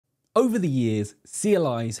Over the years,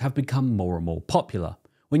 CLIs have become more and more popular.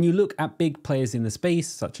 When you look at big players in the space,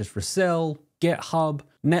 such as Vercel, GitHub,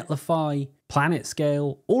 Netlify,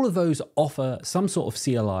 PlanetScale, all of those offer some sort of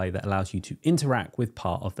CLI that allows you to interact with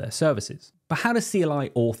part of their services. But how does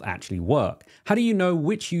CLI auth actually work? How do you know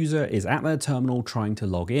which user is at their terminal trying to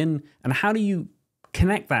log in? And how do you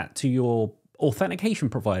connect that to your authentication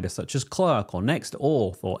providers such as Clerk or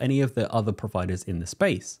NextAuth or any of the other providers in the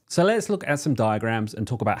space? So let's look at some diagrams and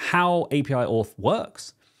talk about how API auth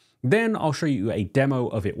works. Then I'll show you a demo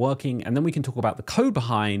of it working, and then we can talk about the code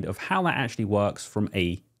behind of how that actually works from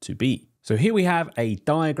A to B. So here we have a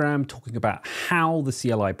diagram talking about how the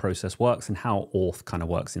CLI process works and how auth kind of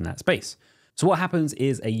works in that space. So what happens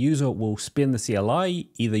is a user will spin the CLI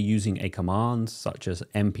either using a command such as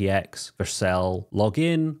npx vercel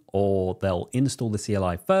login, or they'll install the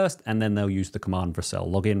CLI first and then they'll use the command vercel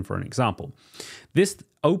login for an example. This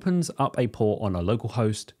opens up a port on a local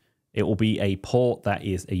host. It will be a port that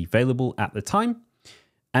is available at the time,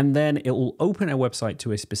 and then it will open a website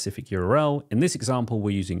to a specific URL. In this example,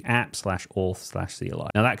 we're using app/auth/CLI.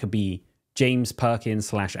 Now that could be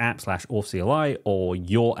jamesperkins/app/auth/CLI or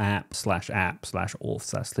your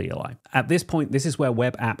app/app/auth/CLI. At this point, this is where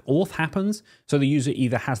web app auth happens. So the user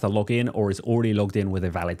either has the login or is already logged in with a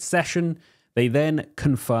valid session. They then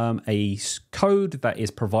confirm a code that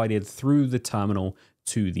is provided through the terminal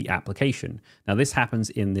to the application. Now this happens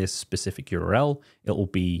in this specific URL. It will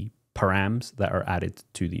be params that are added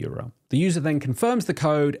to the URL. The user then confirms the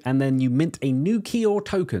code, and then you mint a new key or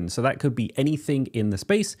token. So that could be anything in the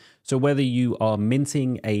space. So whether you are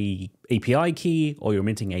minting a API key or you're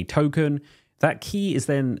minting a token, that key is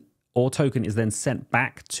then, or token is then sent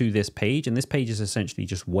back to this page. And this page is essentially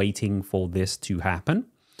just waiting for this to happen.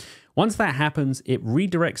 Once that happens, it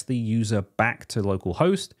redirects the user back to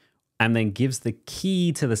localhost and then gives the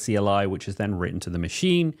key to the CLI, which is then written to the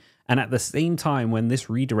machine. And at the same time, when this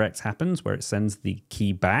redirect happens, where it sends the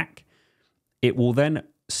key back, it will then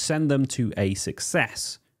send them to a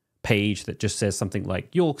success page that just says something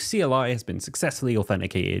like, your CLI has been successfully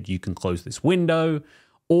authenticated. You can close this window.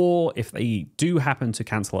 Or if they do happen to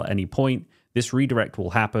cancel at any point, this redirect will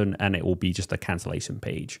happen and it will be just a cancellation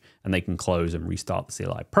page, and they can close and restart the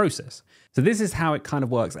CLI process. So this is how it kind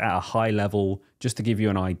of works at a high level, just to give you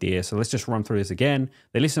an idea. So let's just run through this again.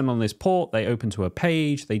 They listen on this port, they open to a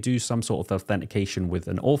page, they do some sort of authentication with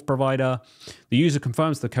an auth provider. The user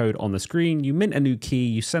confirms the code on the screen, you mint a new key,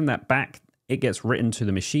 you send that back, it gets written to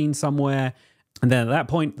the machine somewhere. And then at that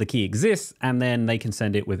point, the key exists, and then they can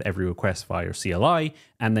send it with every request via your CLI,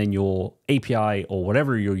 and then your API or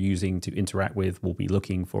whatever you're using to interact with will be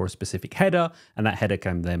looking for a specific header, and that header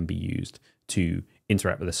can then be used to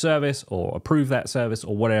interact with a service or approve that service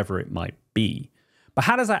or whatever it might be. But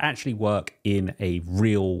how does that actually work in a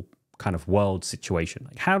real kind of world situation?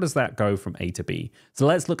 Like, how does that go from A to B? So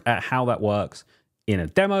let's look at how that works in a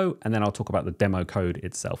demo, and then I'll talk about the demo code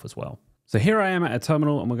itself as well. So here I am at a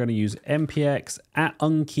terminal, and we're going to use npx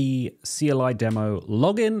 @unkey CLI demo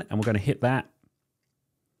login, and we're going to hit that.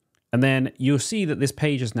 And then you'll see that this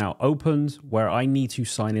page is now opened where I need to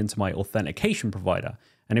sign into my authentication provider.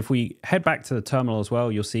 And if we head back to the terminal as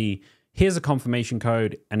well, you'll see here's a confirmation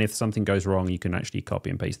code. And if something goes wrong, you can actually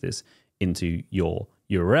copy and paste this into your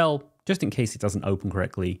URL, just in case it doesn't open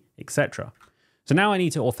correctly, etc. So now I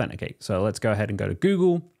need to authenticate. So let's go ahead and go to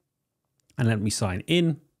Google and let me sign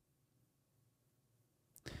in.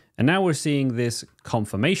 And now we're seeing this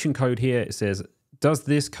confirmation code here. It says, does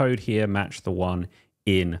this code here match the one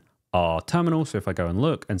in our terminal? So if I go and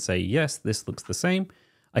look and say, yes, this looks the same,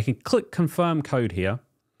 I can click confirm code here,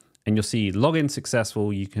 and you'll see login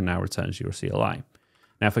successful. You can now return to your CLI.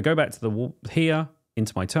 Now, if I go back to the here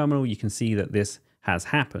into my terminal, you can see that this has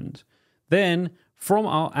happened. Then from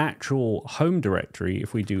our actual home directory,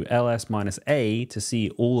 if we do ls-a to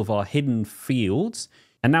see all of our hidden fields,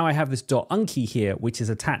 and now I have this .unkey here, which is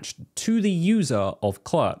attached to the user of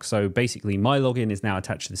Clerk. So basically my login is now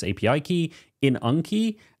attached to this API key in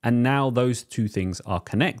unkey, and now those two things are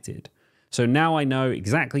connected. So now I know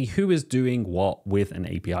exactly who is doing what with an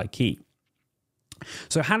API key.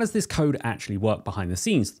 So how does this code actually work behind the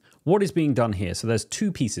scenes? What is being done here? So there's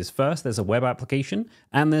two pieces. First, there's a web application,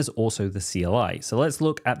 and there's also the CLI. So let's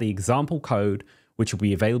look at the example code, which will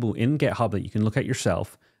be available in GitHub that you can look at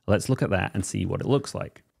yourself. Let's look at that and see what it looks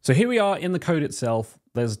like. So here we are in the code itself.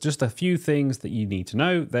 There's just a few things that you need to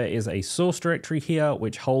know. There is a source directory here,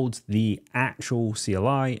 which holds the actual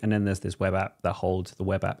CLI. And then there's this web app that holds the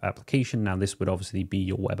web app application. Now this would obviously be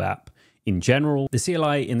your web app in general. The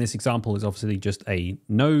CLI in this example is obviously just a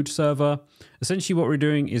node server. Essentially what we're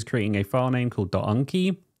doing is creating a file name called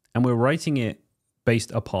 .unkey, and we're writing it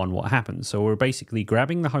based upon what happens. So we're basically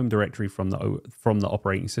grabbing the home directory from the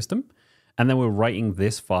operating system, and then we're writing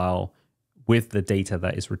this file with the data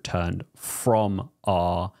that is returned from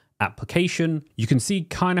our application. You can see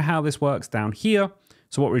kind of how this works down here.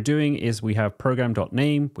 So what we're doing is we have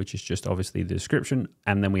program.name, which is just obviously the description,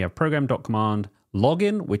 and then we have program.command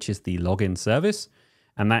login, which is the login service,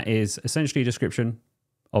 and that is essentially a description,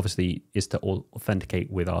 obviously, is to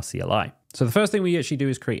authenticate with our CLI. So the first thing we actually do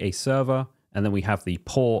is create a server, and then we have the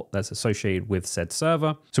port that's associated with said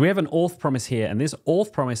server. So we have an auth promise here, and this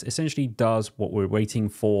auth promise essentially does what we're waiting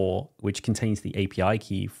for, which contains the API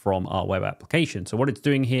key from our web application. So what it's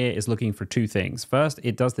doing here is looking for two things. First,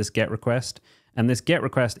 it does this GET request, and this GET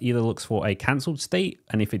request either looks for a canceled state,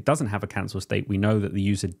 and if it doesn't have a canceled state, we know that the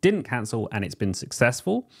user didn't cancel and it's been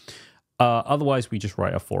successful. Otherwise, we just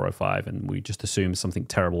write a 405 and we just assume something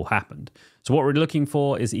terrible happened. So what we're looking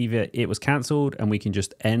for is either it was canceled and we can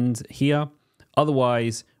just end here.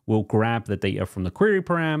 Otherwise, we'll grab the data from the query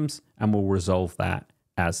params and we'll resolve that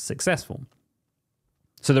as successful.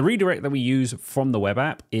 So the redirect that we use from the web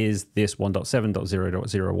app is this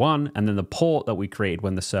 1.7.0.01, and then the port that we created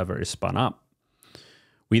when the server is spun up.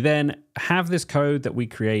 We then have this code that we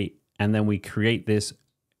create, and then we create this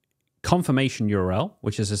confirmation URL,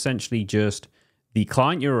 which is essentially just the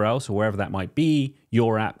client URL, so wherever that might be,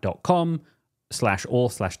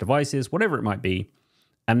 yourapp.com/auth/devices, whatever it might be.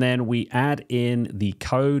 And then we add in the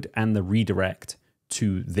code and the redirect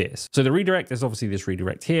to this. So the redirect is obviously this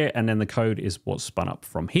redirect here, and then the code is what's spun up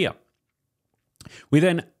from here. We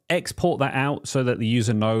then export that out so that the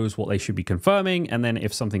user knows what they should be confirming. And then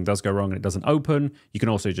if something does go wrong and it doesn't open, you can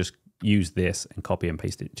also just use this and copy and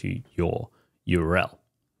paste it to your URL.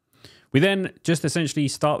 We then just essentially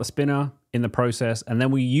start the spinner in the process, and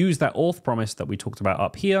then we use that auth promise that we talked about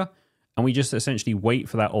up here, and we just essentially wait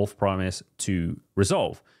for that auth promise to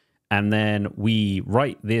resolve. And then we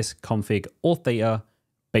write this config auth data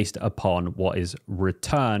based upon what is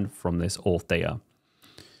returned from this auth data.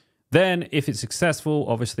 Then if it's successful,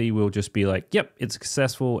 obviously we'll just be like, yep, it's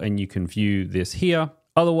successful, and you can view this here.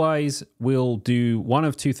 Otherwise, we'll do one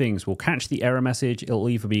of two things. We'll catch the error message. It'll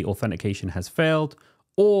either be authentication has failed,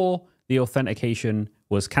 or the authentication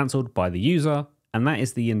was canceled by the user, and that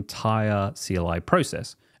is the entire CLI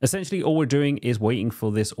process. Essentially, all we're doing is waiting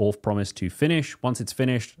for this auth promise to finish. Once it's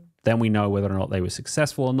finished, then we know whether or not they were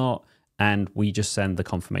successful or not, and we just send the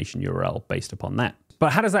confirmation URL based upon that.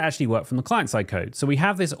 But how does that actually work from the client-side code? So we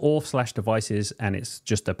have this auth/devices, and it's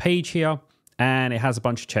just a page here, and it has a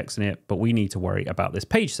bunch of checks in it, but we need to worry about this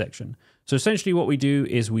page section. So essentially what we do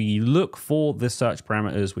is we look for the search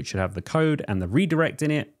parameters, which should have the code and the redirect in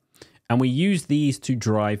it, and we use these to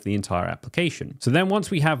drive the entire application. So then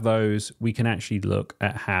once we have those, we can actually look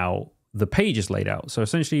at how the page is laid out. So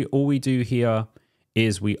essentially all we do here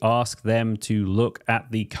is we ask them to look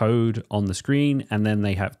at the code on the screen, and then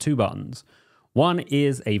they have two buttons. One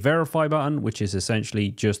is a verify button, which is essentially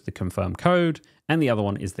just the confirm code, and the other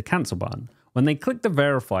one is the cancel button. When they click the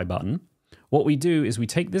verify button, what we do is we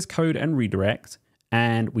take this code and redirect,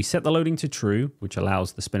 and we set the loading to true, which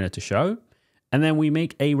allows the spinner to show. And then we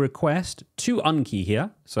make a request to unkey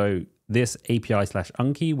here. So this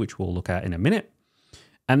API/unkey, which we'll look at in a minute.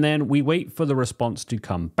 And then we wait for the response to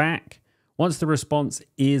come back. Once the response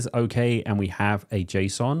is okay and we have a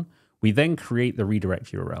JSON, we then create the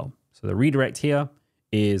redirect URL. So the redirect here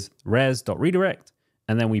is res.redirect.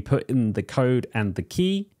 And then we put in the code and the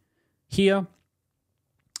key here.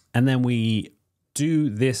 And then we do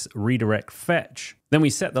this redirect fetch. Then we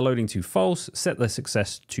set the loading to false, set the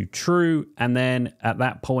success to true, and then at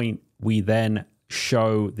that point, we then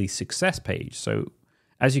show the success page. So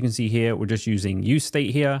as you can see here, we're just using use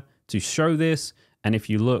state here to show this. And if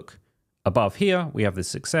you look above here, we have the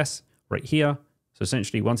success right here. So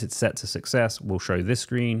essentially, once it's set to success, we'll show this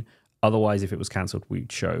screen. Otherwise, if it was canceled,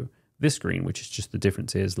 we'd show this screen, which is just the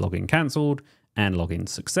difference is login canceled and login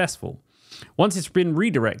successful. Once it's been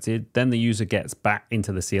redirected, then the user gets back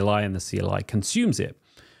into the CLI and the CLI consumes it.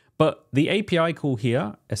 But the API call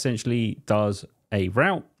here essentially does a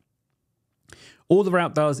route. All the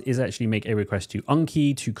route does is actually make a request to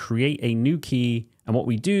unkey to create a new key. And what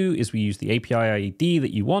we do is we use the API ID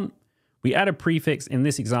that you want. We add a prefix. In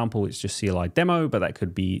this example, it's just cli-demo, but that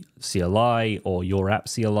could be CLI or your app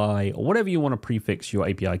CLI or whatever you want to prefix your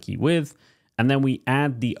API key with. And then we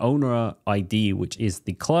add the owner ID, which is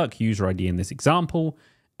the clerk user ID in this example,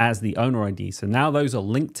 as the owner ID. So now those are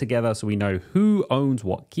linked together so we know who owns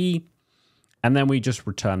what key. And then we just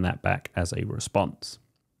return that back as a response.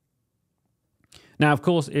 Now, of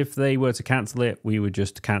course, if they were to cancel it, we would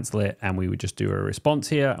just cancel it and we would just do a response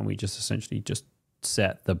here. And we just essentially just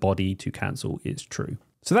set the body to cancel is true.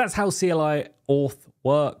 So that's how CLI auth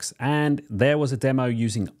works. And there was a demo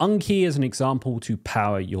using Unkey as an example to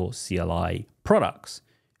power your CLI products.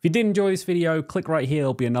 If you did enjoy this video, click right here.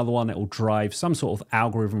 There'll be another one that will drive some sort of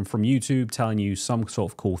algorithm from YouTube telling you some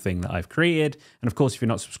sort of cool thing that I've created. And of course, if you're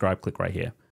not subscribed, click right here.